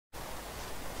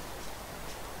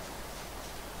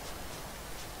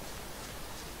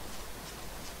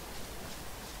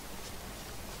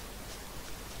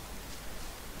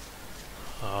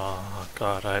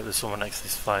God, I hope there's someone next to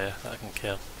this fire that I can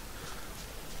kill.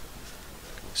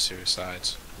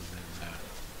 Suicides. And then,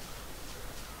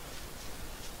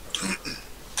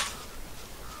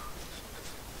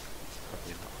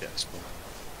 probably not get a spawn.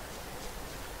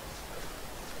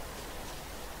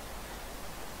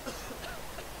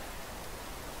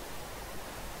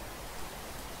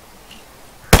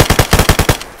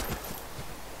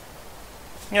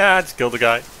 Yeah, I just killed the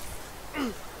guy.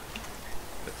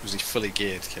 Was he fully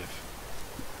geared, Kev?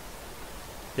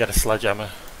 He had a sledgehammer.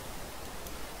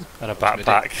 And a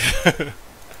backpack.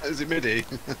 Is it MIDI?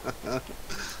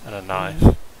 And a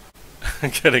knife.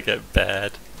 I'm gonna get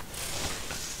bad.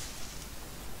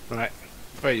 Right.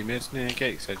 Where are you, mid? Near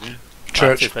gate, said you?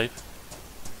 Church. Babe.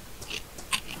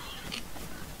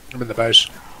 I'm in the base.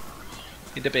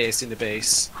 In the base, in the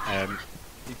base.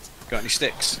 You got any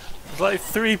sticks? There's like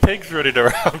 3 pigs running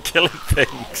around killing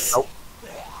things. Nope.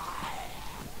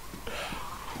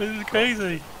 This is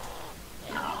crazy.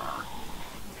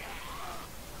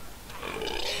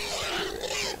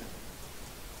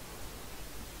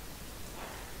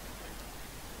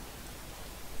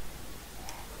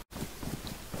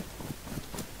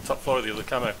 Top floor of the other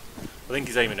camo. I think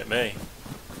he's aiming at me.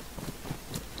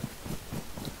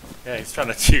 Yeah, he's trying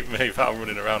to shoot me, but I'm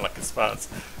running around like a spaz.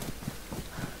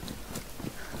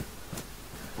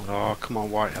 Oh, come on,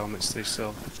 white helmet, stay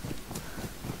still.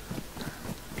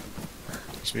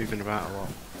 He's moving about a lot.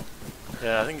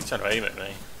 Yeah, I think he's trying to aim at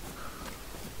me.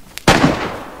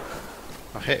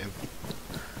 I hit him.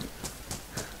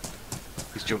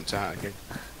 He's jumped out again.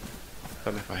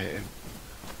 Don't know if I hit him.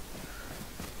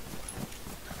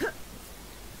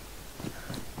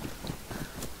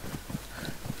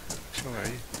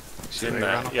 Sorry. He's in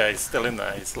there. Yeah, he's still in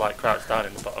there. He's like crouched down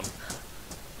in the bottom.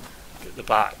 At the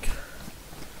back.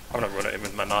 I'm gonna run at him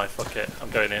with my knife, fuck it. I'm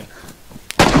going in.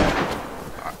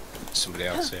 Right, somebody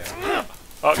else here. Oh,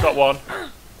 I got one.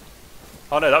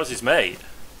 Oh no, that was his mate.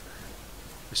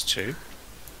 There's 2.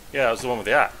 Yeah, that was the one with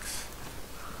the axe.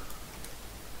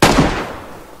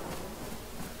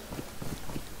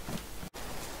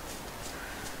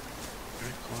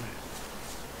 Very quiet.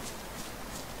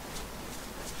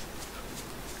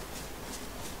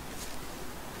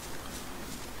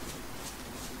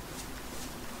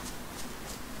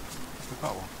 I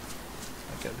got one.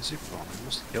 I get the super one. I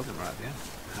must have killed him right at the end.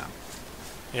 How?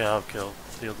 Yeah, I've killed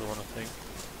the other one, I think.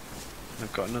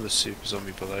 I've got another super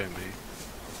zombie below me.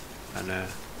 And a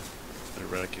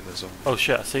regular zombie. Oh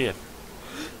shit, I see him.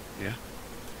 Yeah?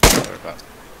 Whereabouts?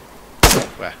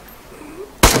 Where?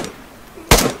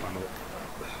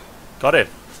 Got him.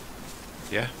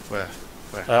 Yeah? Where?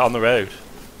 On the road.